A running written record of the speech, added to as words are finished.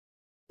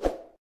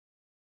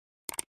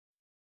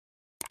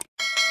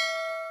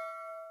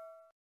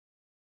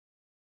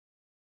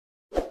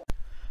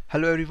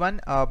Hello everyone,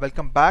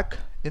 welcome back.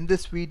 In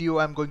this video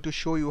I'm going to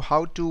show you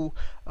how to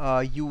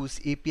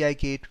use API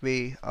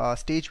Gateway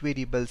stage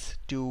variables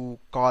to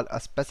call a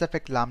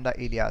specific Lambda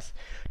alias.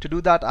 To do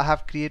that I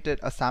have created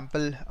a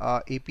sample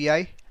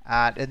API,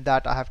 and in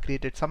that I have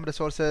created some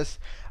resources.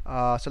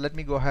 So let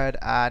me go ahead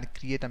and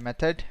create a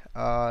method.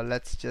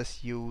 Let's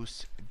just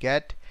use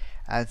get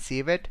and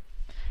save it.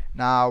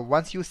 Now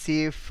once you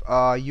save,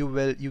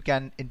 you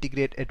can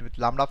integrate it with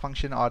Lambda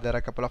function, or there are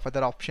a couple of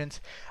other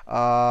options.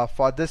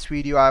 For this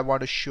video I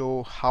want to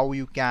show how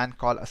you can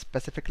call a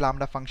specific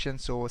Lambda function.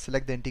 So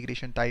select the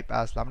integration type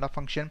as Lambda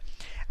function,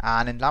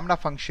 and in Lambda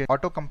function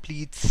auto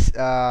completes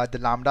the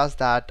lambdas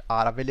that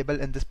are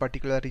available in this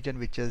particular region,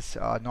 which is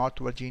North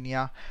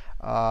Virginia,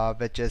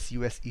 which is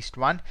US East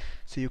 1.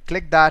 So you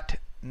click that.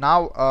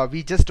 Now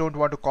we just don't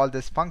want to call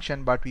this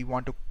function, but we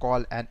want to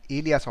call an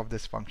alias of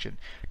this function.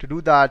 To do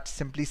that,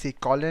 simply say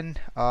colon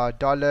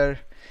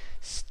dollar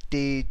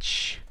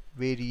stage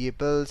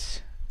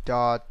variables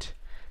dot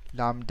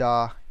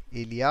lambda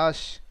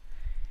alias,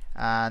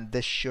 and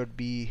this should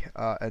be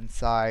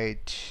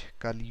inside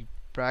curly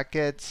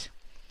brackets.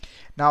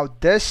 Now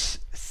this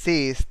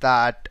says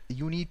that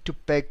you need to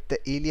pick the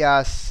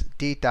alias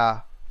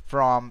data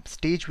from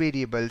stage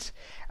variables,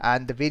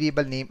 and the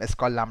variable name is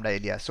called Lambda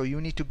Alias. So you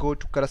need to go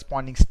to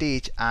corresponding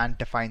stage and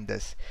define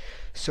this.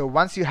 So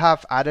once you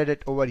have added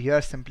it over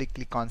here, simply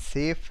click on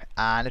save,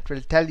 and it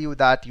will tell you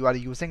that you are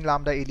using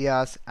Lambda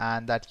Alias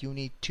and that you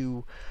need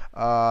to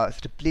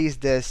replace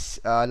this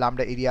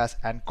Lambda Alias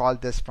and call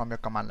this from your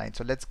command line.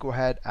 So let's go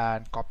ahead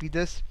and copy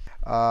this.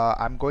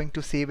 I'm going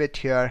to save it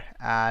here,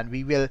 and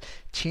we will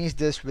change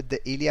this with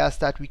the alias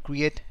that we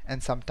create in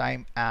some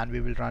time, and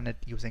we will run it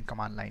using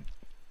command line.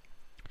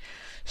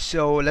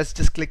 So let's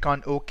just click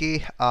on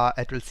OK.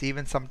 It will save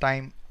in some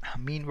time.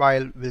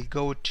 Meanwhile, we'll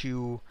go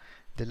to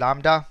the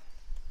Lambda,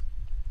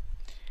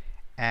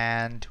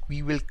 and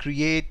we will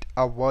create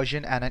a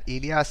version and an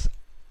alias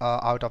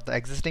out of the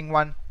existing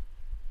one.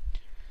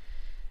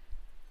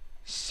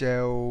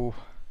 So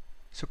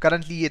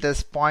currently it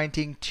is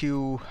pointing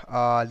to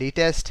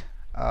latest.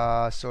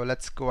 So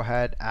let's go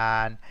ahead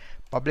and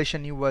publish a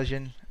new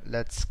version.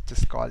 Let's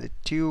just call it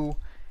 2,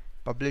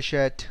 publish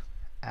it,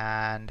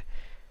 and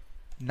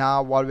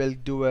now what we'll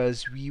do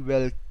is we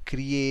will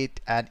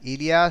create an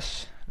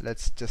alias.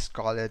 Let's just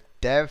call it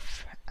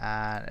dev,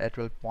 and it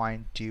will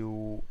point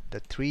to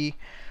the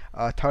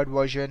third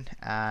version,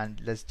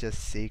 and let's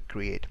just say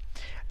create.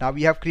 Now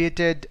we have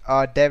created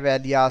a dev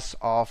alias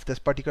of this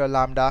particular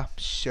Lambda.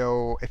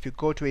 So if you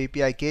go to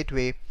API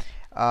Gateway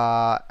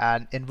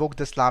and invoke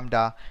this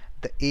Lambda,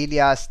 the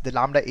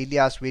Lambda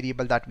alias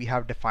variable that we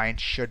have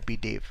defined should be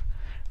dev.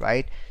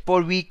 Right?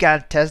 Before we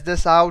can test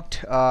this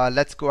out,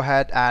 let's go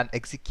ahead and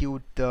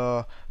execute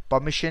the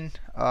permission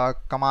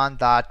command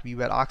that we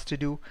were asked to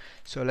do.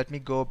 So let me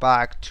go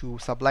back to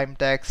Sublime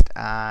Text,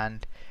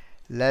 and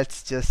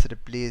let's just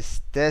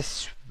replace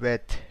this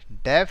with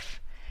dev,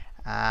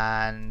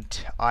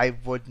 and I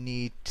would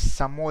need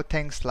some more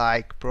things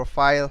like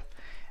profile,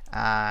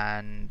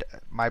 and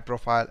my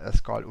profile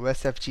is called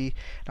OSFG.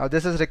 Now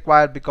this is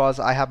required because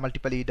I have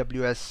multiple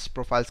AWS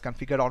profiles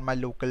configured on my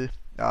local.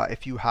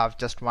 If you have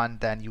just one,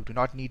 then you do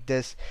not need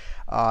this.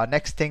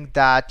 Next thing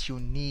that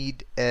you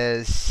need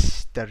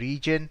is the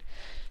region.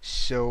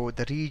 So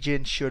the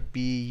region should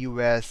be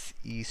US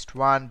East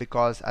 1,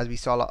 because as we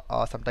saw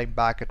some time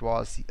back, it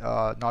was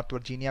North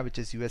Virginia, which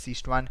is US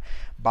East 1.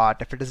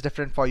 But if it is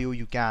different for you,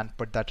 you can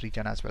put that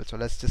region as well. So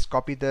let's just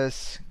copy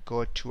this,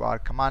 go to our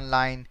command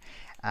line,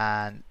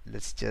 and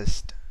let's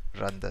just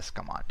run this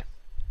command.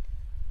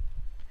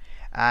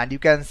 And you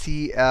can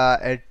see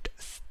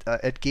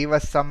it gave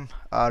us some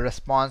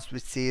response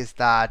which says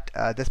that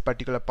this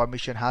particular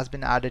permission has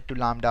been added to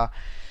Lambda.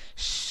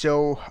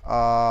 So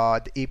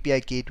the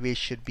API gateway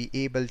should be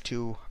able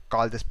to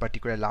call this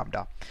particular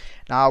Lambda.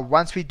 Now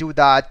once we do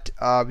that,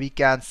 we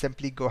can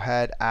simply go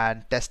ahead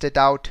and test it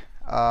out,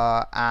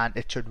 and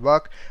it should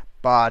work.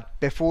 But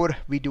before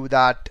we do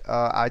that,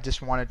 I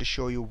just wanted to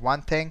show you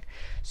one thing.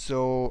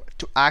 So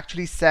to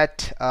actually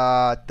set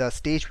the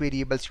stage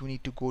variables, you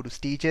need to go to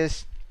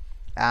stages,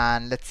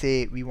 and let's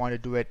say we want to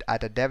do it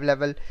at a dev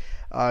level.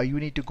 You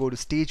need to go to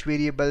stage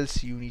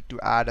variables, you need to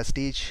add a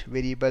stage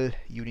variable,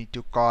 you need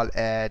to call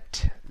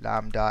it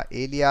Lambda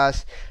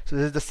Alias. So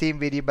this is the same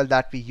variable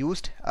that we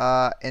used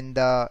in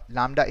the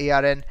Lambda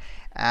ARN,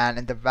 and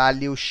in the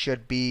value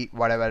should be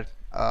whatever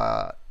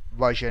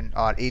version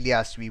or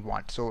alias we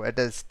want. So it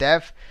is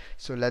dev.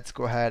 So let's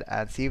go ahead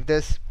and save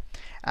this,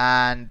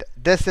 and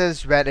this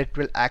is where it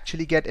will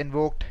actually get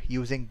invoked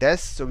using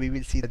this. So we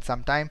will see in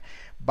some time.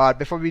 But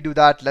before we do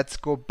that, let's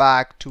go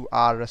back to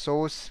our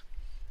resource,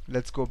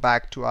 let's go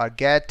back to our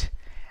get,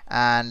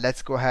 and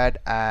let's go ahead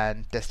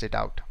and test it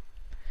out.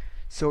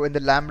 So in the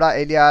Lambda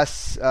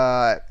alias,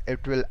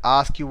 it will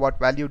ask you what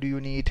value do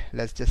you need.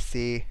 Let's just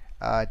say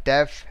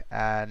dev,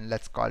 and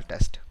let's call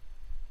test.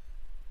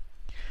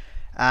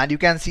 and you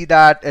can see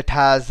that it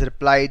has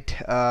replied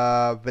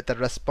with a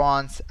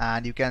response,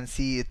 and you can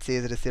see it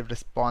says received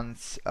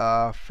response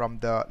from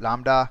the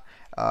Lambda,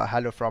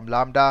 hello from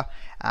Lambda,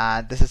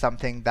 and this is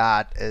something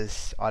that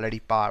is already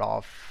part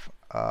of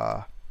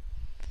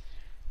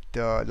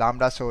the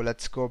Lambda. So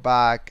let's go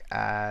back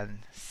and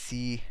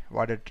see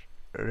what it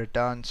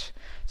returns.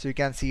 So you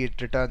can see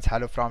it returns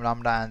hello from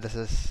Lambda, and this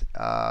is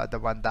the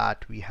one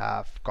that we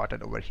have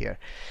gotten over here.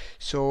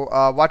 So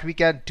what we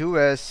can do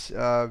is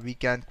we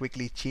can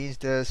quickly change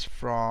this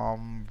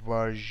from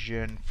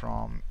version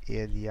from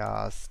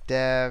alias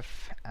dev,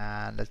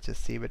 and let's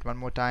just save it one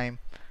more time.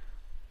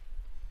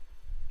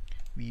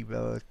 We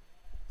will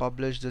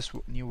publish this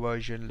new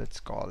version, let's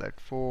call it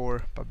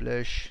 4,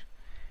 publish,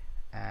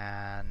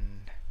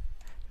 and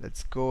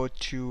let's go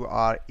to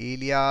our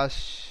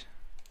alias,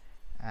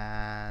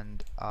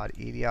 and our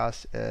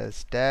alias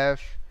is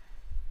dev.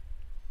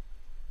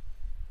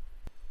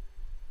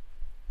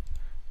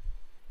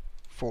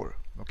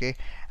 Okay,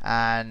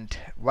 and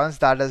once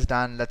that is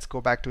done, let's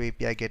go back to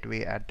API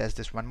Gateway and test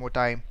this one more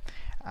time.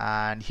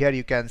 And here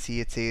you can see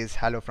it says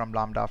hello from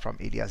Lambda from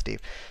alias dev.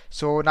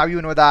 So now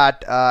you know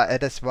that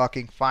it is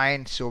working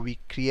fine. So we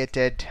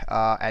created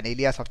an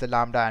alias of the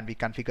Lambda, and we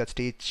configured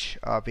stage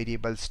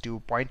variables to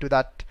point to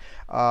that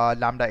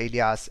Lambda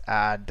alias,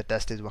 and the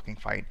test is working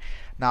fine.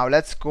 Now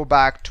let's go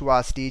back to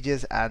our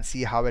stages and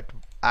see how it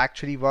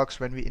actually works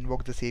when we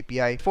invoke this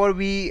API. Before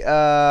we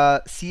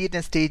see it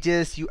in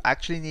stages, you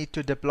actually need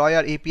to deploy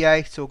your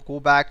API. So go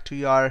back to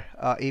your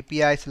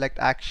API, select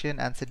action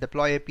and say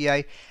deploy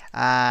API,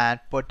 and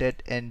put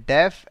it in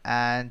dev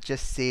and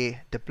just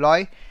say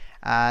deploy,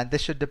 and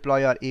this should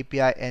deploy your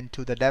API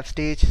into the dev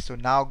stage. So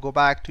now go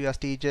back to your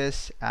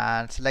stages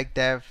and select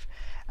dev,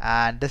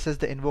 and this is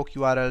the invoke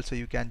URL, so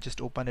you can just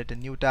open it in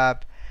new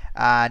tab,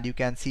 and you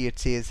can see it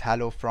says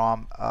hello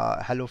from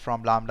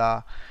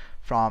Lambda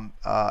from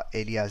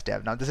alias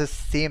dev. Now this is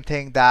same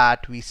thing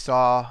that we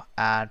saw,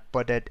 and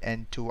put it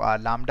into our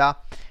Lambda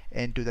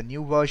into the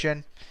new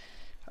version.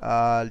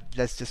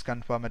 Let's just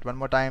confirm it one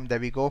more time. There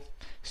we go.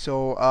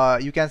 So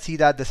you can see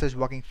that this is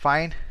working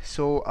fine.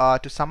 So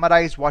to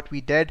summarize what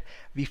we did,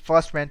 we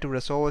first went to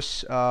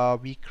resource,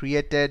 we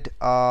created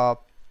a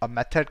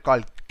method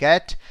called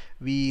get.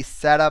 We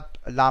set up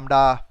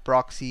Lambda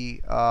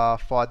proxy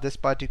for this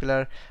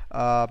particular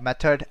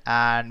method,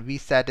 and we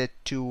set it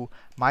to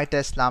my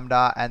test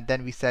Lambda, and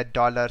then we set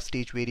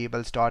 $stage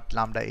variables dot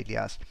Lambda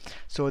alias.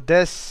 So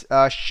this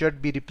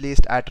should be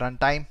replaced at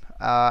runtime,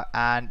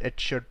 and it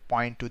should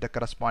point to the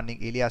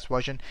corresponding alias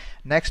version.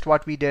 Next,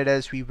 what we did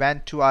is we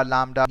went to our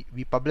Lambda,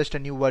 we published a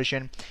new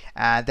version,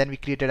 and then we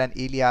created an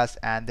alias,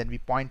 and then we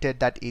pointed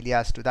that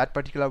alias to that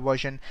particular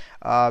version,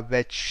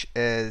 which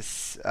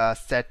is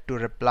set to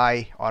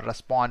reply or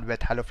respond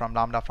with hello from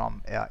Lambda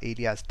from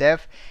alias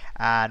dev.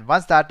 And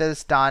once that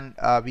is done,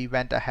 we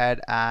went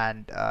ahead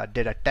and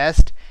did a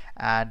test,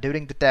 and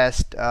during the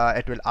test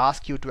it will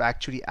ask you to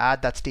actually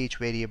add that stage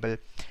variable,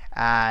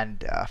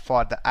 and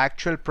for the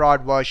actual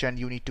prod version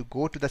you need to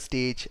go to the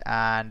stage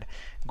and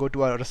go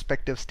to a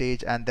respective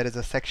stage, and there is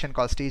a section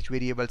called stage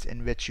variables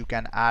in which you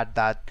can add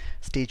that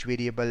stage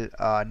variable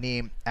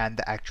name and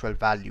the actual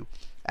value.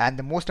 And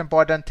the most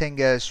important thing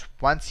is,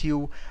 once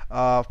you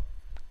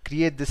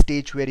create the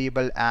stage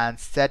variable and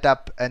set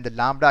up in the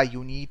Lambda,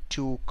 you need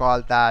to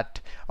call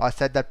that or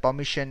set that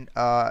permission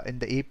in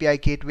the API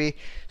gateway.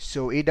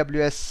 So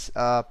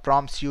AWS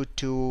prompts you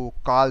to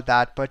call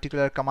that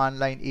particular command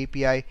line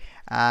API,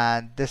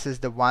 and this is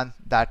the one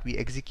that we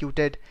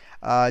executed.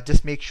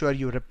 Just make sure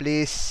you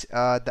replace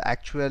the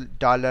actual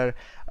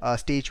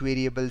 $stage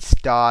variables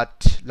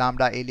dot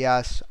Lambda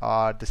alias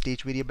or the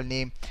stage variable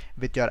name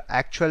with your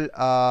actual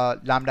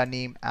Lambda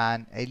name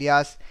and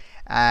alias.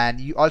 And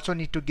you also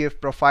need to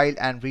give profile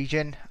and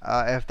region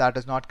if that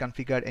is not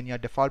configured in your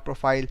default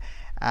profile.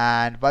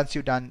 And once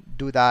you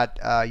do that,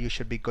 you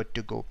should be good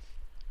to go.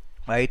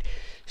 Right.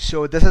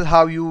 So this is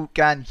how you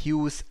can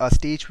use a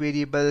stage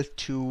variable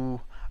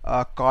to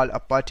call a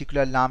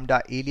particular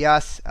Lambda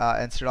alias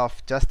instead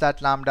of just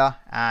that Lambda,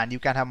 and you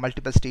can have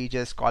multiple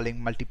stages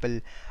calling multiple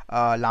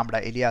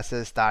Lambda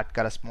aliases that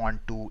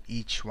correspond to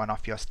each one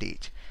of your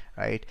stage.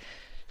 Right.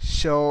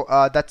 So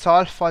that's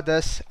all for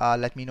this.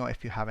 Let me know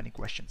if you have any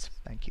questions.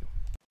 Thank you.